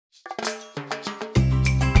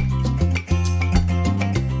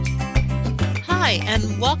Hi,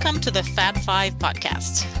 and welcome to the Fab Five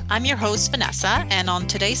podcast. I'm your host, Vanessa, and on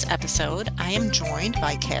today's episode, I am joined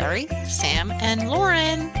by Carrie, Sam, and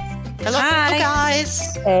Lauren. Hello, Hi.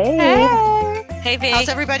 Guys. Hey. Hey, V. How's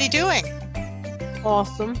everybody doing?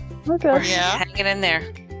 Awesome. We're good. Yeah. Hanging in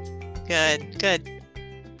there. Good.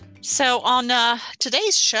 So on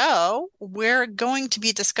today's show, we're going to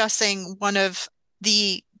be discussing one of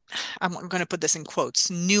the, I'm going to put this in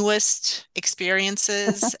quotes, newest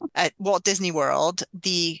experiences at Walt Disney World,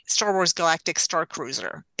 the Star Wars Galactic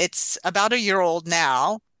Starcruiser. It's about a year old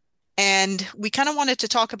now, and we kind of wanted to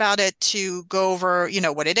talk about it to go over,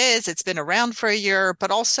 what it is. It's been around for a year,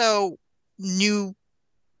 but also new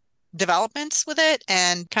developments with it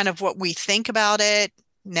and kind of what we think about it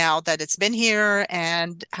now that it's been here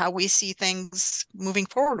and how we see things moving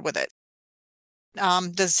forward with it.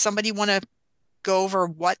 Does somebody want to go over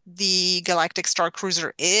what the Galactic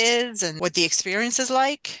Starcruiser is and what the experience is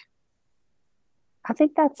like? I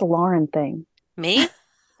think that's a Lauren thing. Me?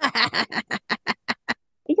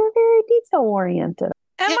 You're very detail oriented.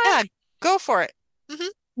 Am I? Yeah, go for it.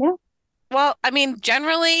 Yeah. Well,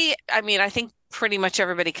 generally, I think pretty much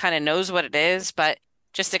everybody kind of knows what it is, but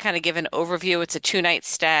just to kind of give an overview, it's a 2-night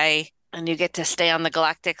stay, and you get to stay on the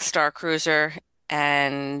Galactic Starcruiser,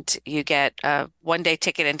 and you get a 1-day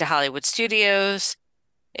ticket into Hollywood Studios.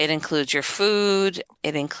 It includes your food,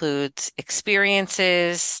 it includes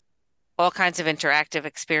experiences, all kinds of interactive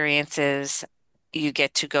experiences. You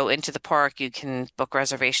get to go into the park. You can book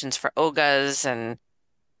reservations for Ogas and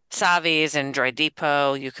Savis and Droid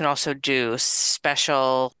Depot. You can also do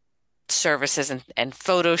special services and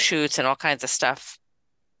photo shoots and all kinds of stuff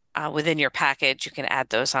within your package. You can add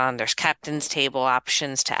those on. There's captain's table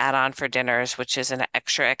options to add on for dinners, which is an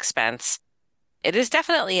extra expense. It is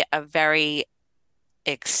definitely a very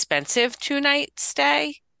expensive 2-night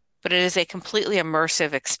stay, but it is a completely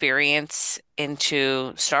immersive experience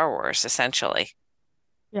into Star Wars, essentially.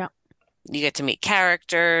 Yeah. You get to meet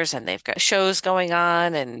characters, and they've got shows going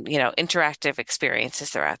on and, interactive experiences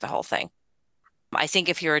throughout the whole thing. I think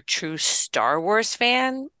if you're a true Star Wars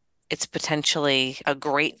fan, it's potentially a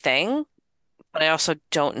great thing, but I also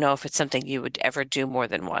don't know if it's something you would ever do more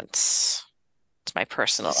than once. It's my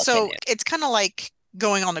personal opinion. It's kind of like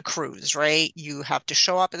going on a cruise, right? You have to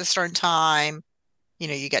show up at a certain time.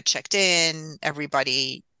 You get checked in,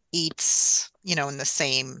 everybody eats, in the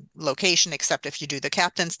same location, except if you do the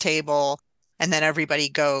captain's table, and then everybody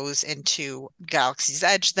goes into Galaxy's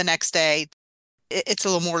Edge the next day. It's a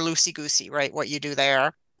little more loosey-goosey, right? What you do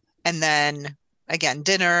there. And then again,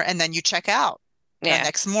 dinner, and then you check out the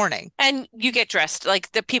next morning. And you get dressed,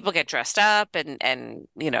 like the people get dressed up and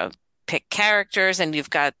pick characters, and you've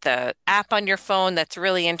got the app on your phone that's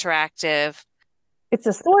really interactive. It's a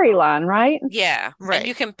storyline, right? Yeah, right. And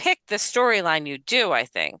you can pick the storyline you do, I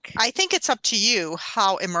think. I think it's up to you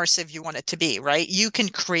how immersive you want it to be, right? You can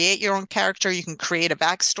create your own character. You can create a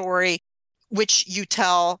backstory, which you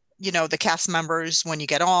tell, the cast members when you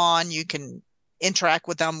get on. You can interact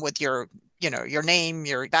with them with your name,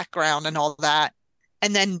 your background, and all that.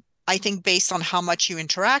 And then I think based on how much you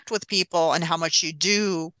interact with people and how much you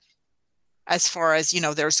do, as far as,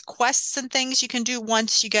 there's quests and things you can do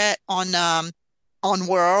once you get on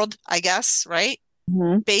world, I guess, right?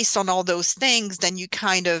 Mm-hmm. Based on all those things, then you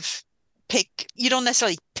kind of you don't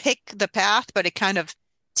necessarily pick the path, but it kind of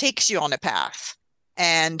takes you on a path.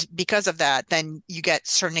 And because of that, then you get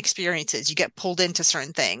certain experiences, you get pulled into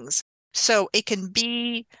certain things. So it can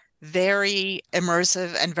be very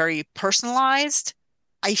immersive and very personalized.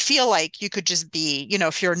 I feel like you could just be,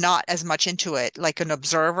 if you're not as much into it, like an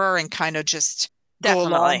observer and kind of just go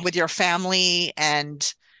along with your family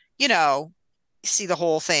and, see the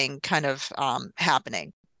whole thing kind of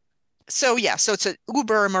happening. So it's an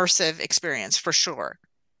uber immersive experience for sure.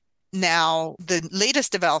 Now, the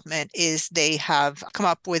latest development is they have come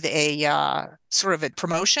up with a sort of a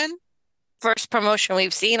promotion. First promotion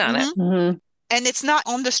we've seen on it. Mm-hmm. And it's not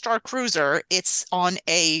on the Starcruiser, it's on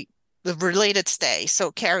the related stay.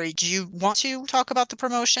 So, Carrie, do you want to talk about the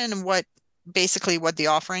promotion and what the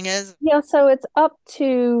offering is? Yeah, so it's up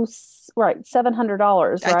to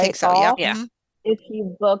 $700, right? I think so, off yeah. If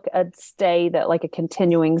you book a stay that like a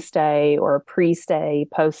continuing stay or a pre-stay,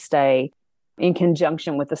 post-stay in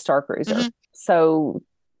conjunction with the Starcruiser. Mm-hmm. So,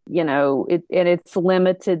 it's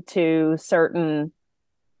limited to certain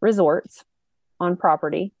resorts on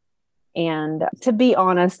property. And to be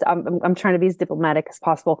honest, I'm trying to be as diplomatic as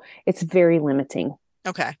possible. It's very limiting.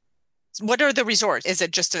 Okay. What are the resorts? Is it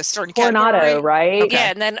just a certain Coronado, category? right? Okay.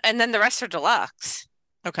 Yeah, and then the rest are deluxe.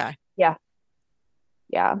 Okay. Yeah.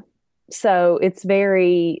 So it's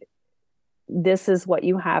very this is what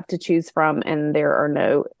you have to choose from, and there are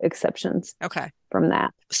no exceptions Okay. from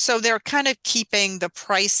that. So they're kind of keeping the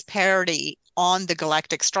price parity on the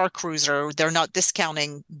Galactic Starcruiser. They're not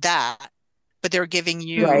discounting that, but they're giving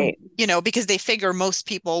you, Right. because they figure most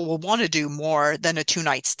people will want to do more than a 2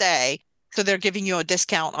 night stay. So they're giving you a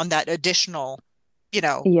discount on that additional, you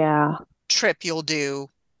know, Yeah. trip you'll do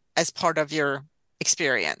as part of your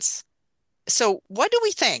experience. So what do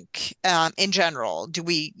we think in general?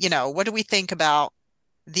 What do we think about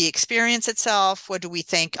the experience itself? What do we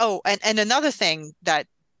think? Oh, and another thing that,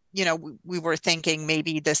 we were thinking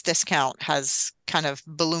maybe this discount has kind of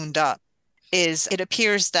ballooned up is it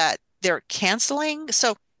appears that they're canceling.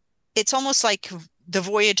 So it's almost like the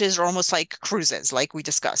voyages are almost like cruises, like we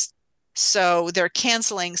discussed. So they're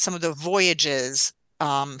canceling some of the voyages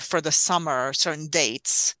for the summer, certain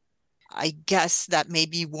dates. I guess that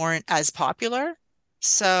maybe weren't as popular.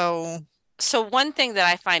 So, So one thing that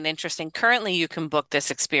I find interesting, currently you can book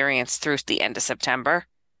this experience through the end of September.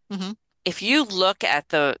 mhm. If you look at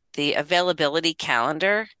the availability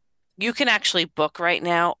calendar, you can actually book right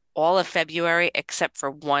now all of February except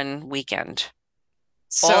for one weekend.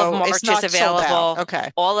 All of So it's March is not sold out. available,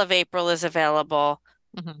 Okay. all of April is available,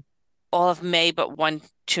 Mhm. all of May but one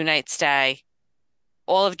 2 night stay,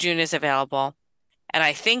 all of June is available. And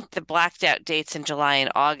I think the blacked out dates in July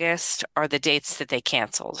and August are the dates that they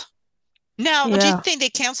canceled. Now, do you Yeah. think they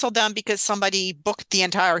canceled them because somebody booked the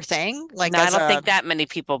entire thing? Like No, I as don't a, think that many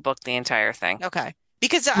people booked the entire thing. okay.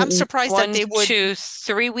 Because I'm Mm-mm. surprised that One, they would, 2,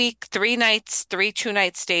 3 week, 3 nights, 3 2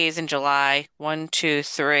 night stays in July, one, two,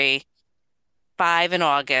 three, five in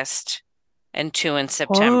August, and two in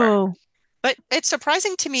September. Whoa. but it's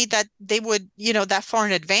surprising to me that they would, that far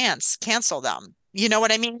in advance cancel them. You know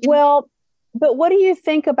what I mean? Well, but what do you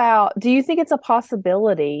think about, do you think it's a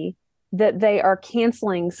possibility that they are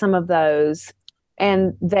canceling some of those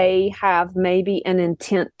and they have maybe an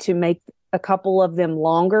intent to make a couple of them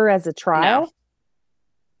longer as a No. trial?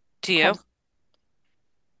 Do you? Okay,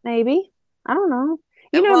 maybe. I don't know.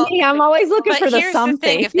 You know Well, me, I'm always looking but for the here's the thing,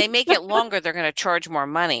 something. if they make it longer, they're going to charge more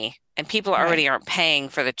money, and people Right. already aren't paying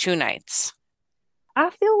for the 2 nights. I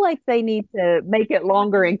feel like they need to make it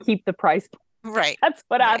longer and keep the price. Right. That's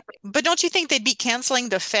what I Right. But don't you think they'd be canceling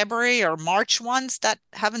the February or March ones that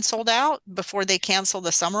haven't sold out before they cancel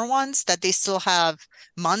the summer ones that they still have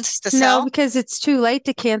months to No, sell? because it's too late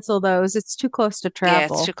to cancel those. It's too close to Yeah, it's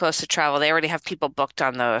travel. too close to travel. They already have people booked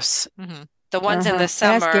on those. Hmm. The ones in Uh-huh. the It has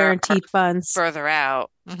summer are guaranteed funds. further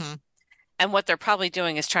out. Hmm. And what they're probably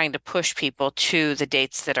doing is trying to push people to the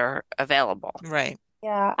dates that are available. Right.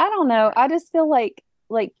 Yeah, I don't know. I just feel like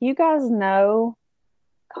you guys know,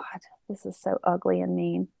 God, this is so ugly and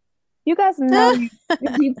mean. You guys know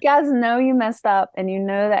you guys know you messed up and you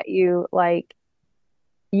know that you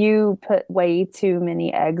put way too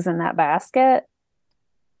many eggs in that basket.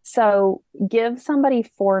 So give somebody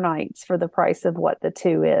 4 nights for the price of what the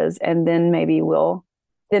two is, and then maybe we'll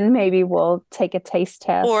take a taste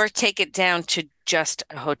Or test. take it down to just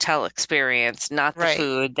a hotel experience, not the Right.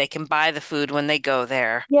 food. They can buy the food when they go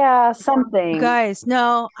there. Yeah, something. Guys,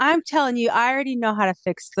 no, I'm telling you, I already know how to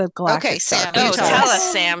fix the Okay, Galactic Sam, you Oh, tell Starcruiser. tell us,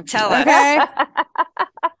 us. Sam, tell us. Okay?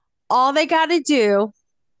 All they got to do,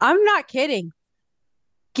 I'm not kidding.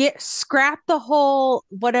 Get scrap the whole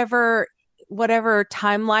whatever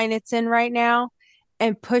timeline it's in right now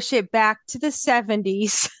and push it back to the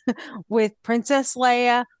 70s with Princess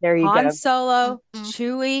Leia, There you Han go. Solo, Mhm.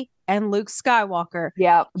 Chewie, and Luke Skywalker.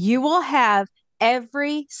 Yep. You will have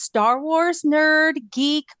every Star Wars nerd,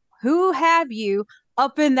 geek, who have you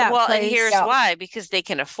up in that Well, and place. here's Yep. why, because they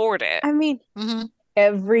can afford it. I mean, Hmm.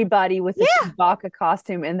 Everybody with a yeah, Chewbacca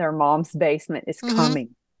costume in their mom's basement is Hmm.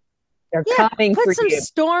 coming. They're yeah. coming Put for some you.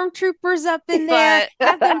 stormtroopers up in there, But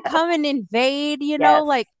have them come and invade, Yes.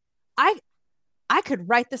 like I I could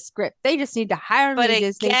write the script. They just need to hire but me,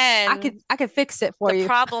 Disney. again, I could fix it for the you.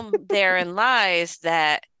 problem therein lies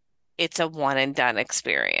that it's a one and done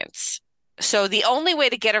experience. So the only way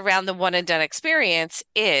to get around the one and done experience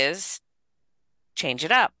is change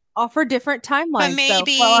it up. Offer different But timelines though. Well,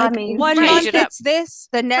 maybe, I Like mean, one Change right. month it up. it's this,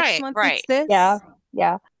 the next Right, month it's right. yeah, this.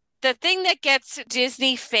 yeah. The thing that gets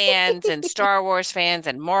Disney fans and Star Wars fans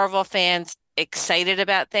and Marvel fans excited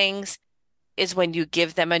about things is when you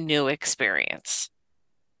give them a new experience.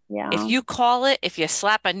 Yeah. If you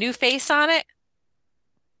slap a new face on it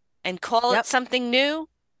and call it Yep. something new,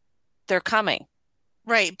 they're coming.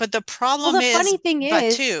 Right. But the Well, problem the is, funny thing but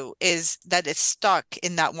is, too, is that it's stuck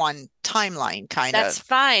in that one timeline, kind That's of.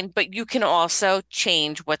 fine, but you can also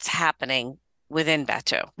change what's happening within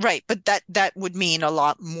Beto. Right. But that would mean a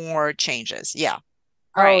lot more changes. Yeah.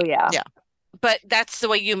 Oh, Right. yeah. Yeah. But that's the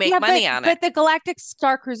way you make Yeah, money on but it. the Galactic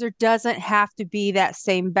Starcruiser doesn't have to be that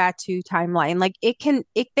same Batu timeline. Like they can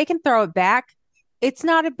throw it back. It's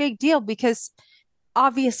not a big deal because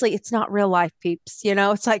obviously it's not real life, peeps.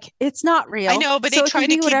 It's like it's not I real. know, but they So it can try to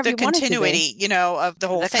be keep whatever the you want it to be. continuity, of the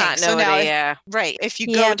whole The thing. So now, continuity, yeah. if you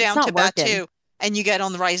Yeah, go but it's down to not working. Batu and you get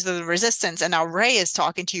on the Rise of the Resistance, and now Rey is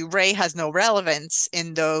talking to you, Rey has no relevance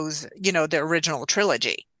in those, the original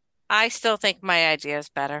trilogy. I still think my idea is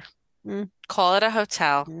better. Mm. Call it a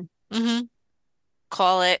hotel. Mm. Hmm.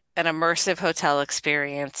 Call it an immersive hotel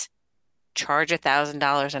experience. Charge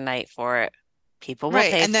 $1,000 a night for it. People will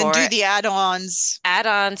Right. pay And then for do it. the add-ons.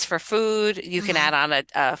 Add-ons for food. You can Hmm. add on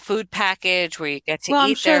a food package where you get to Well, I'm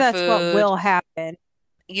eat sure their that's what food. will happen.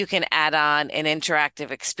 You can add on an interactive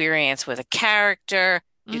experience with a character.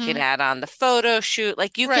 You can Hmm. add on the photo shoot.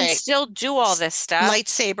 Like you can Right. still do all this stuff.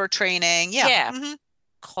 Lightsaber training. Yeah. Yeah, Hmm.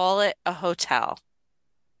 call it a hotel.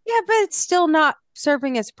 Yeah, but it's still not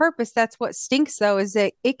serving its purpose. That's what stinks, though, is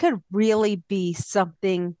that it could really be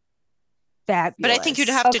something But I think you'd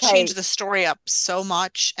fabulous. have to change Okay, the story up so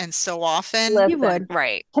much and so often. You would. listen.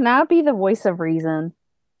 Right. Can I be the voice of reason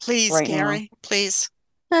Please, right now? Gary, please.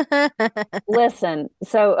 Listen,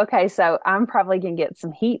 so I'm probably gonna get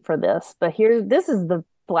some heat for this, but this is the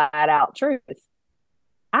flat out truth.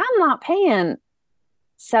 I'm not paying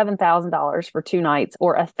 $7,000 for 2 nights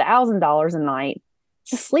or $1,000 a night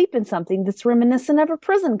to sleep in something that's reminiscent of a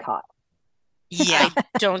prison cot. Yeah. I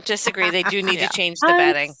don't disagree. They do need to Yeah. change the I'm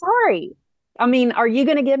bedding. sorry. I mean, are you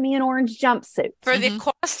going to give me an orange jumpsuit? For the Hmm.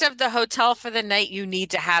 cost of the hotel for the night, you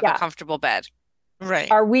need to have a Yeah. comfortable bed.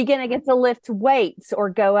 Right. Are we going to get to lift weights or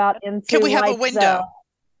go out into Could we have a like window?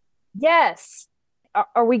 yes?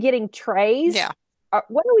 Are we getting trays? Yeah.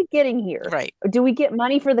 What are we getting here? Right. Do we get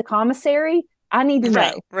money for the commissary? I need to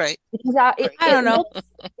Right. know Right. because I don't know.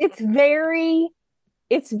 it's very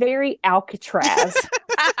Alcatraz,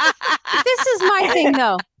 This is my thing,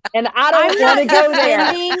 though. and I I'm don't want to not go there.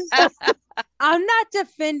 defending. I'm not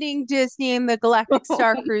defending Disney and the Galactic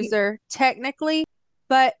Star Cruiser technically,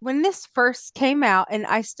 but when this first came out, and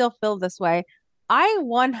I still feel this way, I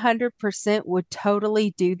 100% would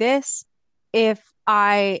totally do this if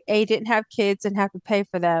I A didn't have kids and have to pay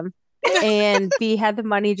for them, and B had the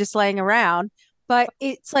money just laying around. But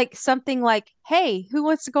it's like something like, hey, who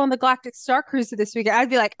wants to go on the Galactic Star Cruiser this weekend? I'd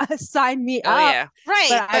be like, sign me Oh, up. yeah. Right.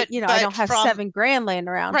 But I But don't have from 7 grand laying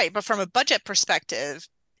around. right, but from a budget perspective,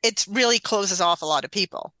 it really closes off a lot of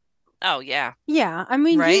people. Oh, yeah. Yeah, I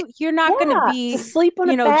mean, Right. you're not going to Yeah, to be, sleep on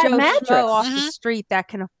a bad Joe Schmo mattress. off the Mhm. street that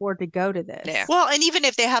can afford to go to this. Yeah. Well, and even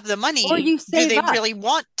if they have the Or money, you do save they up. really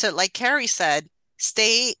want to, like Carrie said,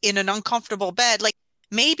 stay in an uncomfortable bed? Like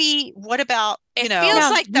maybe what about, It know, feels Now,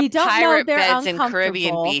 like we the don't know pirate they're beds in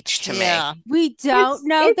Caribbean uncomfortable. Beach to me. yeah. We don't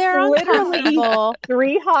know It's they're literally uncomfortable.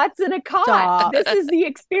 3 hots and a cot. Stop. This is the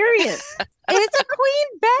experience. It's a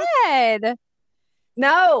queen bed.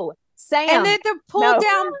 No, Sam. And then the pull no.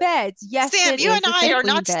 down beds. Yes, Sam, it you is. and It's I a are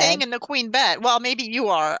queen not bed. staying in the queen bed. Well, maybe you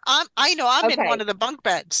are. I know I'm in Okay. one of the bunk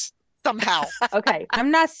beds somehow. Okay. I'm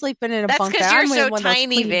not sleeping in a That's bunk because bed. you're I'm so in one of those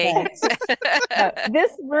tiny, queen V. beds.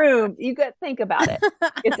 This room, you got to think about it.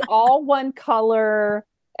 It's all one color.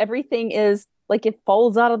 Everything is like it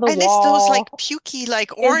folds out of the And it's wall. those like pukey,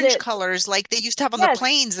 like orange it- colors like they used to have on the Yes.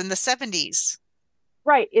 planes in the 70s.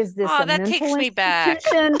 Right. Is this Oh, a that takes mental me back.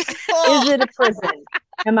 institution? Oh, Is it a prison?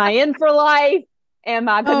 Am I in for life? Am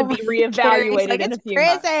I going to be Carrie's reevaluated like, in a it's few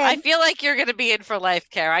months? prison. I feel like you're going to be in for life,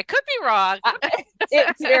 Kara. I could be wrong.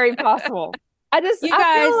 It's very possible. I You feel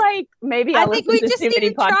guys, like maybe I I think listen we to just too need many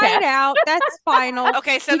to try it podcasts. out. That's final.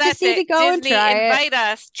 Okay, so We that's just need to it. go and Disney, try it. invite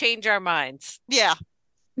us, change our minds. yeah.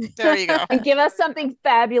 There you go. And give us something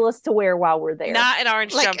fabulous to wear while we're there. Not an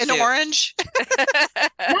orange Like an jumpsuit. orange.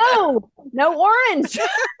 No orange.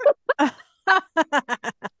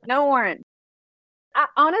 No orange. I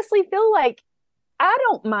honestly feel like I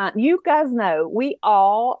don't mind. You guys know we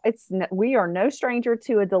are no stranger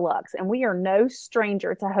to a deluxe, and we are no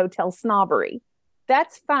stranger to hotel snobbery.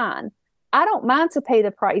 That's fine. I don't mind to pay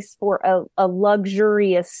the price for a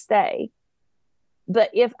luxurious stay. But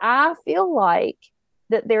if I feel like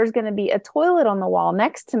that there's going to be a toilet on the wall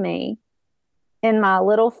next to me in my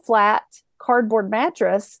little flat cardboard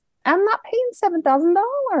mattress, I'm not paying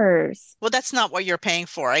 $7,000. Well, that's not what you're paying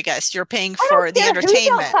for, I guess. You're paying I for don't the care who's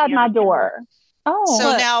entertainment. outside my door. Oh, So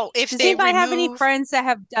Look, now if Does they anybody have any remove, friends that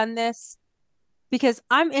have done this? Because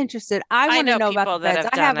I'm interested. I I want to know know about people the that beds.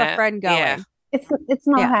 have I have done a it. friend going. Yeah. it's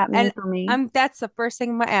not Yeah, happening and for me. that's the first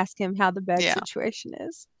thing I'm gonna ask him how the bed Yeah. situation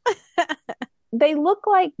is. They look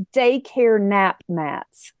like daycare nap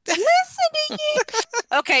mats. Listen to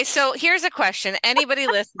you. Okay, so here's a question. Anybody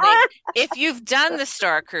listening, if you've done the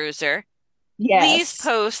Star Cruiser, please Yes.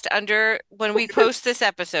 post under when we post this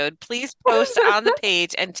episode, please post on the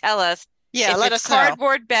page and tell us Yeah, if let it's us know.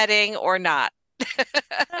 cardboard bedding or not.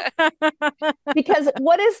 Because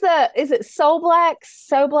what is it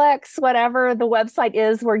Soblex, whatever the website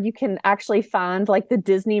is where you can actually find like the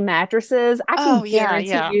Disney mattresses? I Oh, can yeah, guarantee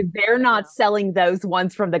yeah. you they're not selling those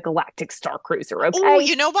ones from the Galactic Starcruiser, Oh, okay?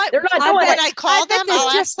 you know what? They're not I doing When bet it. I I call bet them, they're I'll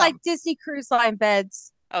ask just like them. Disney Cruise Line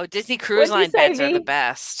beds. Oh, Disney Cruise What'd you Line say, beds are the V?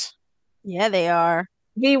 best. Yeah, they are.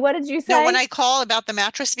 V, what did you No, when say? I call about the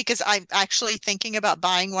mattress, because I'm actually thinking about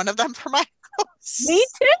buying one of them for my Me house.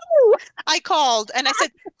 too. I called and I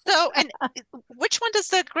said, so, and which one does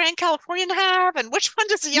the Grand Californian have? And which one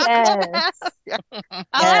does the Yacht Club Yes. have? Yeah.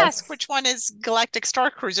 I'll ask Yes. which one is Galactic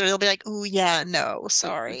Star Cruiser. They'll be like, oh, yeah, no,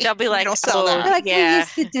 sorry. They'll be We like, don't sell oh, They're that. like, we yeah.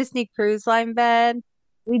 used the Disney Cruise Line bed.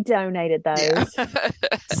 We donated Yeah. those.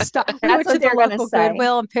 Stop. We That's went to what the they're gonna local say.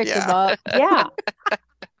 Goodwill and picked them Yeah. up. Yeah.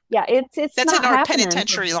 Yeah, it's That's in not our happening.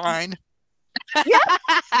 penitentiary line. Yeah.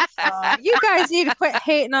 You guys need to quit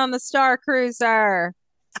hating on the Star Cruiser.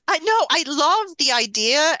 I know, I love the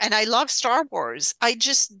idea and I love Star Wars. I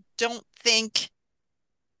just don't think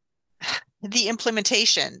the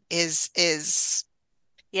implementation is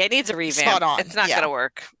Yeah, it needs a spot revamp. on. It's not going Yeah. to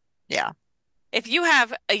work. Yeah. If you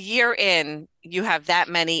have a year in, you have that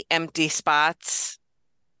many empty spots,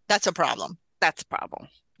 That's a problem. that's a problem.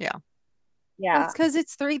 Yeah. Yeah. That's because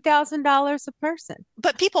it's $3,000 a person.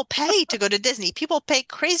 But people pay to go to Disney. People pay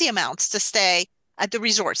crazy amounts to stay at the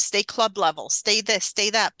resort, stay club level, stay this, stay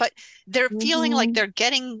that. But they're feeling like Mhm. they're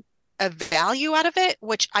getting a value out of it,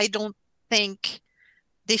 which I don't think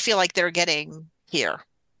they feel like they're getting here.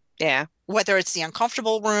 Yeah. Whether it's the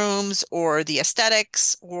uncomfortable rooms or the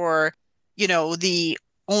aesthetics or, the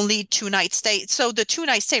only 2 night stay. So the 2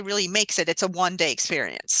 night stay really makes it, it's a 1 day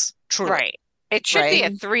experience, truly, Right. It should be right?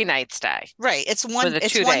 a Mhm. 3 night stay Right. It's with one, a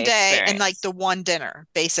it's two one day day and like experience. the one dinner,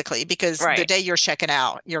 basically, because the Right. day you're checking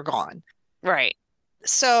out, you're gone. Right.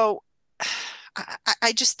 So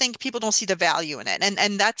I just think people don't see the value in it.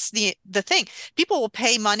 And that's the thing. People will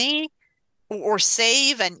pay money or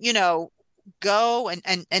save and, go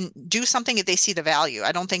and do something if they see the value.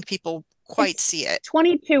 I don't think people quite It's see it.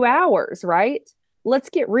 22 hours, right? Let's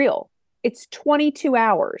get real. It's 22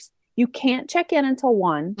 hours. You can't check in until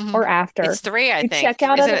 1 Mhm. or after. It's three, I You check think.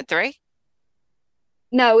 out Isn't at it three?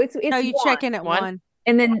 no, No, it's you 1. check in at One? 1.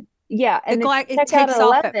 And then yeah, The and then you it check out at takes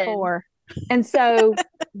off at 11. 4. And so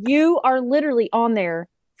you are literally on there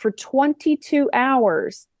for 22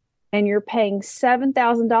 hours and you're paying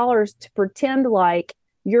 $7,000 to pretend like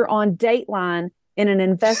you're on Dateline in an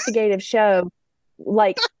investigative show,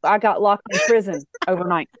 like I got locked in prison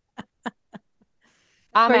overnight.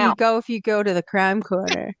 I'm Where you out. go if you go to the crime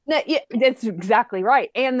corner. No, yeah, that's exactly right.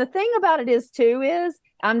 And the thing about it is too is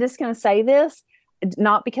I'm just going to say this,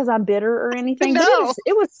 not because I'm bitter or anything, but No.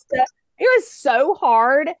 it was so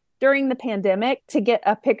hard during the pandemic to get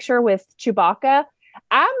a picture with Chewbacca.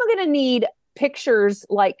 I'm going to need pictures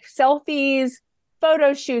like selfies,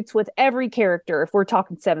 photo shoots with every character if we're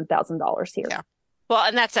talking $7,000 here. Yeah. Well,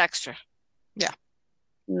 and that's extra. Yeah.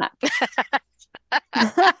 No.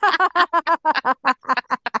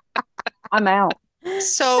 I'm out.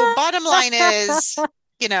 So bottom line is, I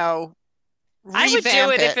would do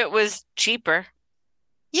revamp it if it. it was cheaper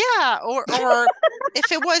Yeah, or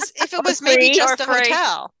if it was maybe Free. just or a free.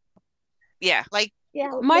 hotel. Yeah. Like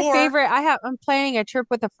Yeah. My or favorite, I'm planning a trip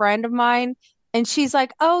with a friend of mine and she's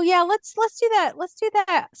like, "Oh yeah, let's do that. Let's do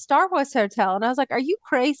that Star Wars hotel." And I was like, "Are you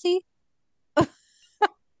crazy?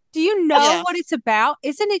 Do you know yeah. what it's about?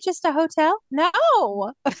 Isn't it just a hotel?"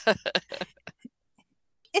 No.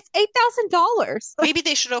 It's $8,000. Maybe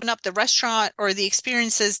they should open up the restaurant or the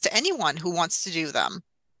experiences to anyone who wants to do them.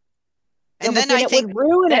 Yeah, And but then then I it think, would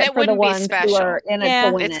ruin Then it it for the wouldn't be ones who special. are in it to Yeah.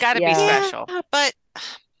 win It's it. got to be Yeah. special. but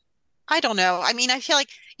I don't know. I mean, I feel like,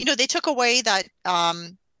 they took away that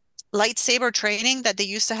lightsaber training that they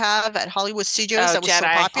used to have at Hollywood Studios Oh, that was so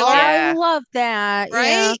Jedi. popular, I Yeah. love that. Yeah.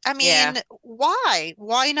 right? I Yeah. mean, why?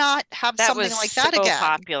 Why not have That something was like that so again?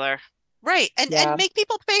 popular. Right. And Yeah. make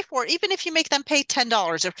people pay for it, even if you make them pay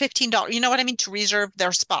 $10 or $15, you know what I mean, to reserve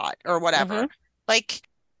their spot or whatever. Hmm. Like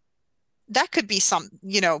that could be some,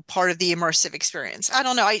 part of the immersive experience. I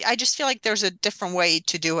don't know. I just feel like there's a different way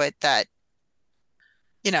to do it that,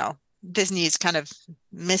 you know, Disney is kind of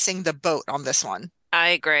missing the boat on this one. I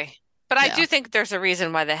agree. But I Yeah. do think there's a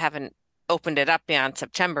reason why they haven't opened it up beyond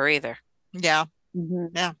September either. Yeah. Mhm.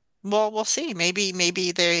 Yeah. Well, we'll see. Maybe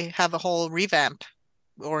they have a whole revamp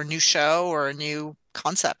or a new show or a new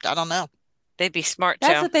concept. I don't know. They'd be smart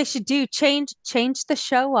That's too. what they should do. Change the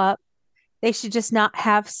show up. They should just not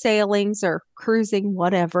have sailings or cruising,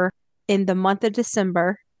 whatever, in the month of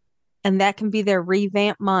December. and that can be their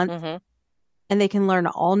revamp month, hmm and they can learn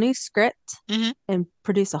an all new script Mhm. and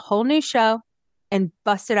produce a whole new show and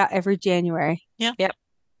bust it out every January. Yeah. Yep.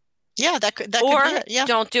 Yeah, that could be Or it. Yeah.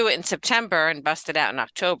 don't do it in September and bust it out in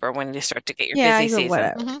October when you start to get your Yeah, busy season.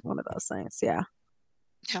 whatever. Mhm. One of those things. Yeah.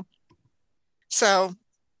 So,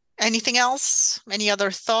 anything else? Any other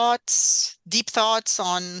thoughts? Deep thoughts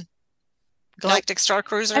on Galactic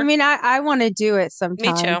Starcruiser? I mean, I want to do it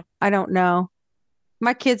sometime. Me too. I don't know.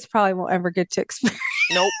 My kids probably won't ever get to experience.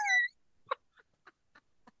 Nope.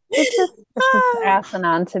 It's just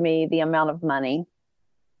asinine to me, the amount of money.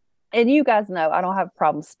 And you guys know I don't have a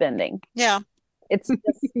problem spending. Yeah. It's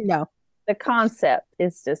just No. the concept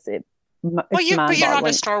is just Well, it's but you're not a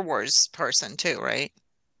mind-boggling. Star Wars person too, right?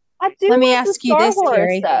 I do Let me love the ask you Star this, Wars,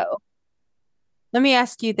 Carrie. though. Let me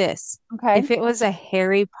ask you this. Okay. If it was a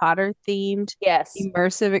Harry Potter themed Yes.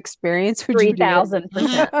 immersive experience, would you do it?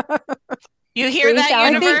 3,000%. You hear that,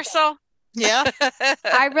 3,000. Universal? Yeah.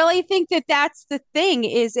 I really think that that's the thing,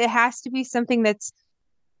 is it has to be something that's,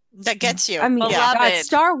 That gets you. I mean, Yeah. God, Beloved.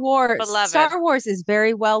 Star Wars is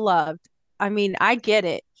very well loved. I mean, I get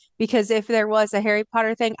it, because if there was a Harry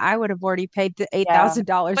Potter thing, I would have already paid the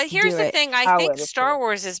 $8,000 But to here's do the it. thing. I I think would, Star too.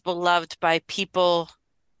 Wars is beloved by people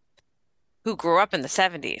who grew up in the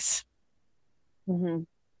 70s. Mhm.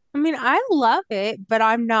 I mean, I love it, but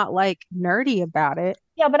I'm not like nerdy about it.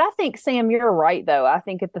 Yeah, but I think, Sam, you're right, though. I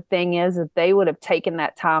think if the thing is, if they would have taken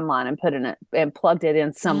that timeline and put in it and plugged it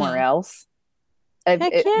in somewhere else, Heck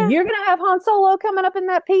yeah. you're going to have Han Solo coming up in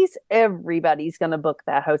that piece, everybody's going to book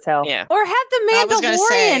that hotel. Yeah. Or have the I was gonna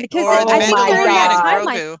say, Mandalorian, because or the I think they're in that Mandalorian and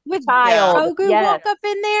timeline. Grogu. With Child, Grogu yes. woke up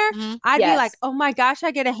in there, Mhm. I'd be Yes. like, oh my gosh,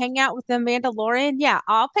 I get to hang out with the Mandalorian. Yeah,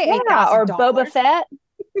 I'll pay Yeah, or Boba $8,000. Fett.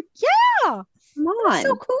 Yeah, Come that's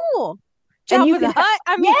so on. cool. And you Jabba the could have- Hutt.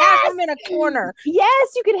 I mean, have him in a corner. Yes,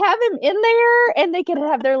 you could have him in there and they could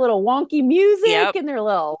have their little wonky music Yep. and their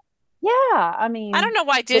little, I mean, I don't know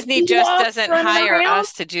why Disney just Ewoks doesn't running hire around.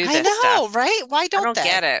 us to do I this know, stuff. right? Why I don't don't they?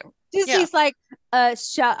 get it. Disney's like,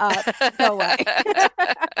 shut up. Go away.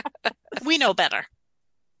 We know better.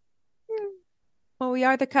 Well, we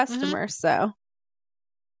are the customers, so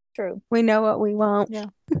True. we know what we want. Yeah.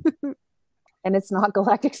 And it's not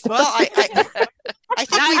Galactic Starcruiser. Well, I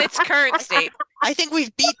think Not in we its current state. I think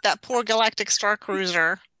we've beat that poor Galactic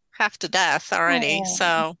Starcruiser half to death already. Oh.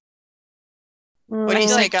 So what do I you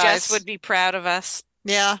feel say, like guys? Jess would be proud of us.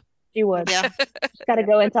 Yeah, You would. yeah. Got to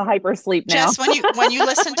go into hypersleep now. Jess, when you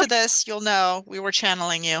listen to this, you'll know we were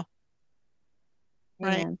channeling you.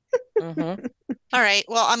 Right. Amen. hmm All right.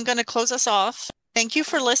 Well, I'm going to close us off. Thank you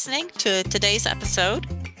for listening to today's episode.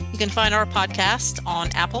 You can find our podcast on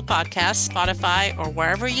Apple Podcasts, Spotify, or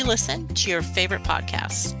wherever you listen to your favorite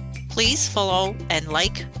podcasts. Please follow and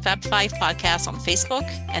like Fab 5 Podcasts on Facebook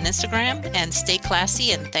and Instagram, and stay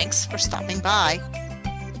classy, and thanks for stopping by.